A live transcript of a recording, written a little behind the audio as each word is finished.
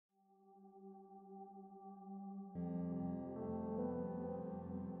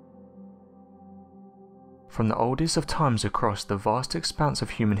From the oldest of times across the vast expanse of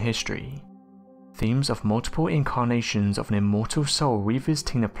human history, themes of multiple incarnations of an immortal soul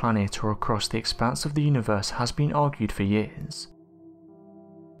revisiting the planet or across the expanse of the universe has been argued for years.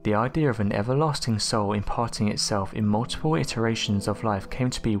 The idea of an everlasting soul imparting itself in multiple iterations of life came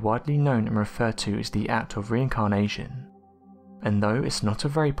to be widely known and referred to as the act of reincarnation. And though it's not a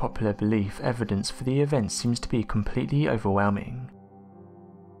very popular belief, evidence for the event seems to be completely overwhelming.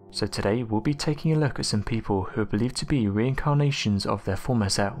 So today we'll be taking a look at some people who are believed to be reincarnations of their former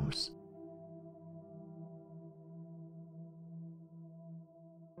selves.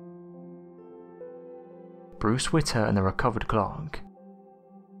 Bruce Witter and the recovered clock.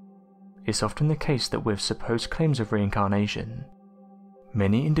 It's often the case that with supposed claims of reincarnation,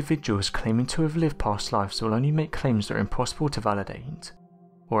 many individuals claiming to have lived past lives will only make claims that are impossible to validate,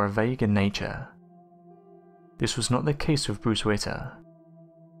 or are vague in nature. This was not the case with Bruce Witter.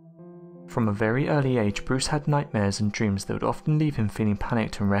 From a very early age, Bruce had nightmares and dreams that would often leave him feeling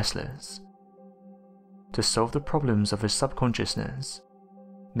panicked and restless. To solve the problems of his subconsciousness,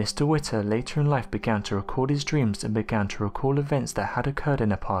 Mr. Witter later in life began to record his dreams and began to recall events that had occurred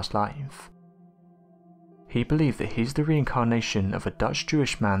in a past life. He believed that he's the reincarnation of a Dutch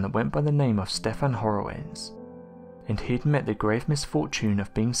Jewish man that went by the name of Stefan Horowitz, and he'd met the grave misfortune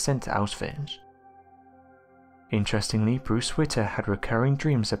of being sent to Auschwitz. Interestingly, Bruce Witter had recurring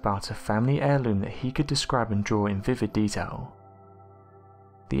dreams about a family heirloom that he could describe and draw in vivid detail.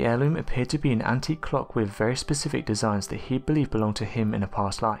 The heirloom appeared to be an antique clock with very specific designs that he believed belonged to him in a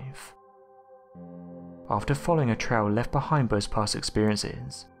past life. After following a trail left behind by his past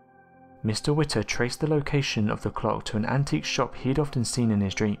experiences, Mr. Witter traced the location of the clock to an antique shop he'd often seen in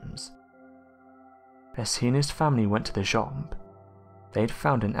his dreams. As he and his family went to the shop, they'd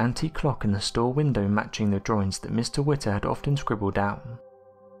found an antique clock in the store window matching the drawings that Mr. Witter had often scribbled down.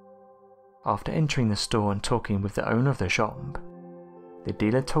 After entering the store and talking with the owner of the shop, the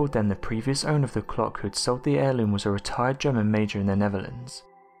dealer told them the previous owner of the clock who had sold the heirloom was a retired German major in the Netherlands,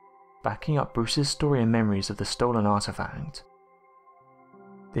 backing up Bruce's story and memories of the stolen artifact.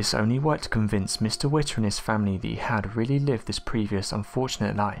 This only worked to convince Mr. Witter and his family that he had really lived this previous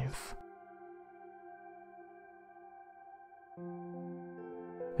unfortunate life.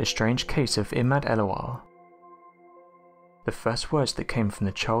 The strange case of Imad Elawar. The first words that came from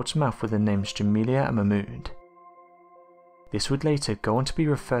the child's mouth were the names Jamilia and Mahmoud. This would later go on to be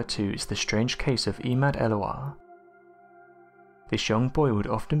referred to as the strange case of Imad Elawar. This young boy would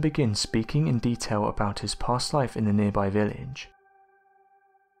often begin speaking in detail about his past life in the nearby village.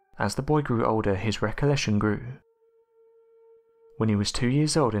 As the boy grew older, his recollection grew. When he was 2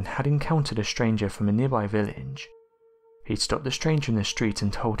 years old and had encountered a stranger from a nearby village, he stopped the stranger in the street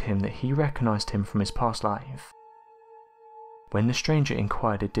and told him that he recognized him from his past life. When the stranger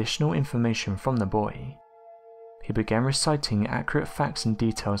inquired additional information from the boy, he began reciting accurate facts and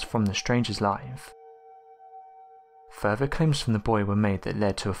details from the stranger's life. Further claims from the boy were made that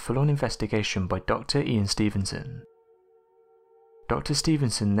led to a full-on investigation by Dr. Ian Stevenson. Dr.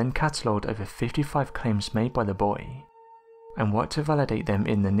 Stevenson then catalogued over 55 claims made by the boy, and worked to validate them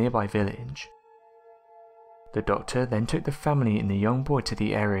in the nearby village. The doctor then took the family and the young boy to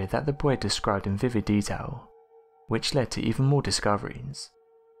the area that the boy had described in vivid detail, which led to even more discoveries.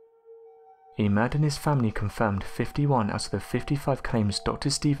 Imad and his family confirmed 51 out of the 55 claims Dr.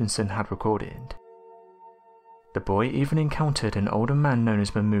 Stevenson had recorded. The boy even encountered an older man known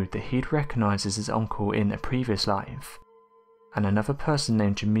as Mahmoud that he'd recognized as his uncle in a previous life, and another person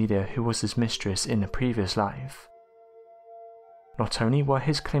named Jamilia who was his mistress in a previous life. Not only were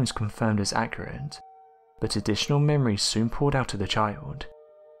his claims confirmed as accurate, but additional memories soon poured out of the child,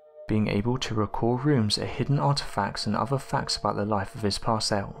 being able to recall rooms at hidden artifacts and other facts about the life of his past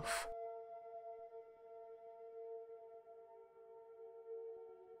self.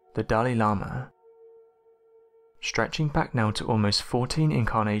 The Dalai Lama. Stretching back now to almost 14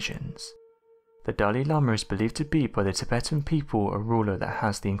 incarnations, the Dalai Lama is believed to be by the Tibetan people a ruler that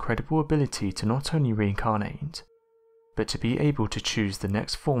has the incredible ability to not only reincarnate, but to be able to choose the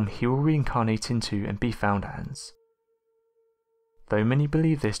next form he will reincarnate into and be found as. Though many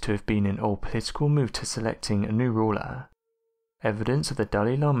believe this to have been an old political move to selecting a new ruler, evidence of the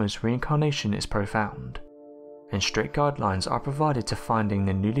Dalai Lama's reincarnation is profound, and strict guidelines are provided to finding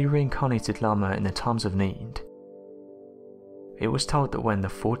the newly reincarnated Lama in the times of need. It was told that when the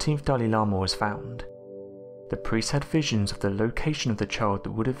 14th Dalai Lama was found, the priest had visions of the location of the child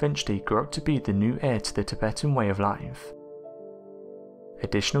that would eventually grow up to be the new heir to the Tibetan way of life.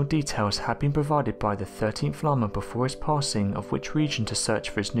 Additional details had been provided by the 13th Lama before his passing of which region to search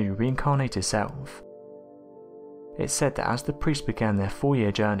for his new reincarnated self. It said that as the priests began their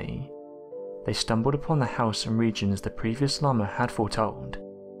 4-year journey, they stumbled upon the house and regions the previous Lama had foretold,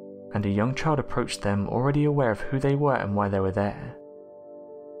 and a young child approached them already aware of who they were and why they were there.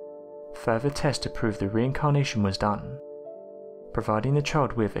 Further tests to prove the reincarnation was done, providing the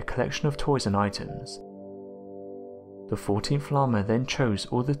child with a collection of toys and items. The 14th Lama then chose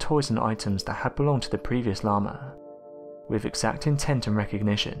all the toys and items that had belonged to the previous Lama, with exact intent and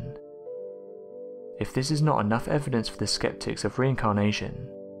recognition. If this is not enough evidence for the skeptics of reincarnation,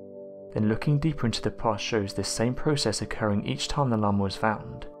 then looking deeper into the past shows this same process occurring each time the Lama was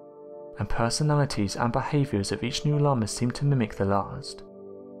found, and personalities and behaviours of each new Lama seem to mimic the last.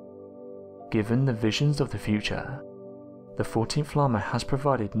 Given the visions of the future, the 14th Lama has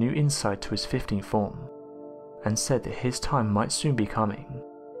provided new insight to his 15th form, and said that his time might soon be coming.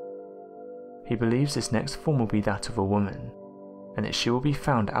 He believes this next form will be that of a woman, and that she will be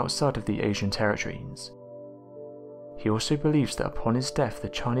found outside of the Asian territories. He also believes that upon his death the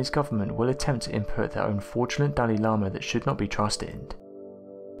Chinese government will attempt to import their own fraudulent Dalai Lama that should not be trusted,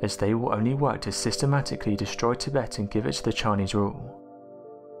 as they will only work to systematically destroy Tibet and give it to the Chinese rule.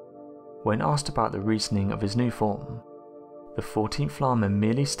 When asked about the reasoning of his new form, the 14th Lama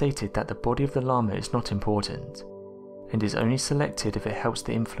merely stated that the body of the Lama is not important, and is only selected if it helps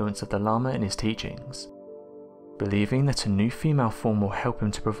the influence of the Lama in his teachings, believing that a new female form will help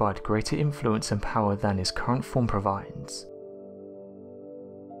him to provide greater influence and power than his current form provides.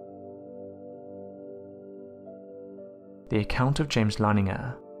 The account of James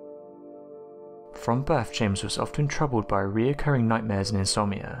Leininger. From birth, James was often troubled by recurring nightmares and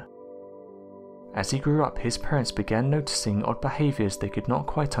insomnia. As he grew up, his parents began noticing odd behaviours they could not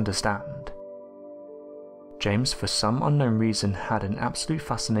quite understand. James, for some unknown reason, had an absolute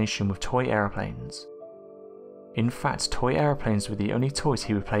fascination with toy aeroplanes. In fact, toy aeroplanes were the only toys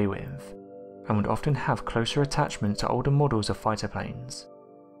he would play with, and would often have closer attachment to older models of fighter planes.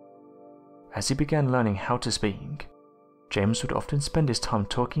 As he began learning how to speak, James would often spend his time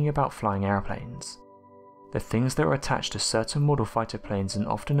talking about flying aeroplanes, the things that were attached to certain model fighter planes, and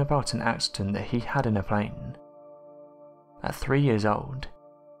often about an accident that he had in a plane. At 3 years old,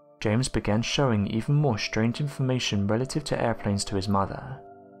 James began showing even more strange information relative to airplanes to his mother.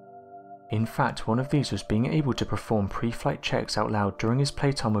 In fact, one of these was being able to perform pre-flight checks out loud during his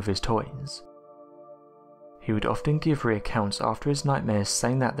playtime with his toys. He would often give recounts after his nightmares,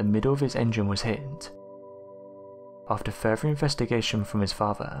 saying that the middle of his engine was hit. After further investigation from his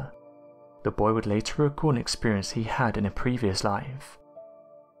father, the boy would later recall an experience he had in a previous life,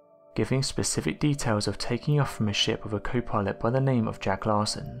 giving specific details of taking off from a ship with a co-pilot by the name of Jack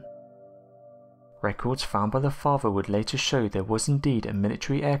Larson. Records found by the father would later show there was indeed a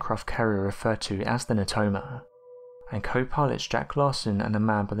military aircraft carrier referred to as the Natoma, and co-pilots Jack Larson and a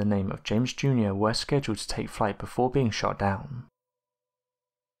man by the name of James Jr. were scheduled to take flight before being shot down.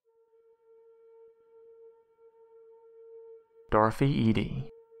 Dorothy Eady.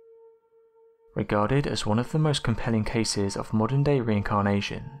 Regarded as one of the most compelling cases of modern-day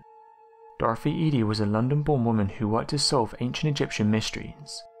reincarnation, Dorothy Eady was a London-born woman who worked to solve ancient Egyptian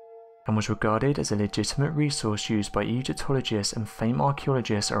mysteries, and was regarded as a legitimate resource used by Egyptologists and famed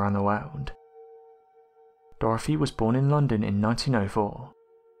archaeologists around the world. Dorothy was born in London in 1904,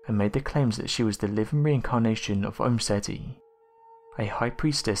 and made the claims that she was the living reincarnation of Seti, a high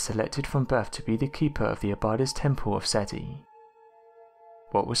priestess selected from birth to be the keeper of the Abydos temple of Seti.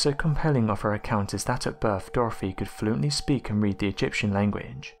 What was so compelling of her account is that at birth Dorothy could fluently speak and read the Egyptian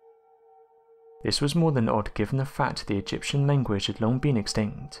language. This was more than odd given the fact the Egyptian language had long been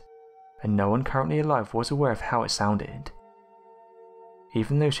extinct, and no one currently alive was aware of how it sounded.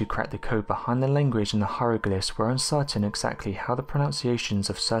 Even those who cracked the code behind the language and the hieroglyphs were uncertain exactly how the pronunciations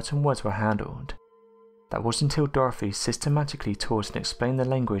of certain words were handled. That was until Dorothy systematically taught and explained the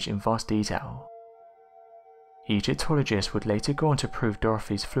language in vast detail. Egyptologists would later go on to prove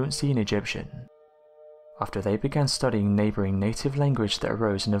Dorothy's fluency in Egyptian, after they began studying neighbouring native language that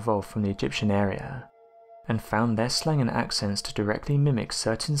arose and evolved from the Egyptian area, and found their slang and accents to directly mimic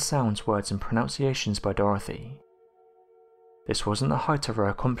certain sounds, words and pronunciations by Dorothy. This wasn't the height of her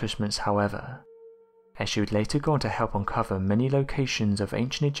accomplishments, however, as she would later go on to help uncover many locations of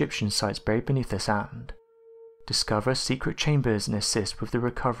ancient Egyptian sites buried beneath the sand, discover secret chambers and assist with the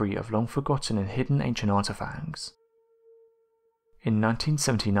recovery of long forgotten and hidden ancient artifacts. In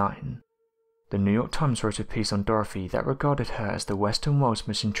 1979, the New York Times wrote a piece on Dorothy that regarded her as the Western world's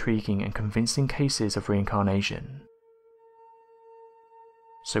most intriguing and convincing cases of reincarnation.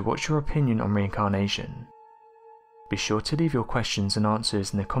 So what's your opinion on reincarnation? Be sure to leave your questions and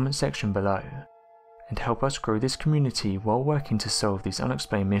answers in the comment section below, and help us grow this community while working to solve these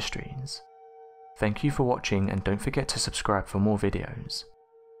unexplained mysteries. Thank you for watching, and don't forget to subscribe for more videos.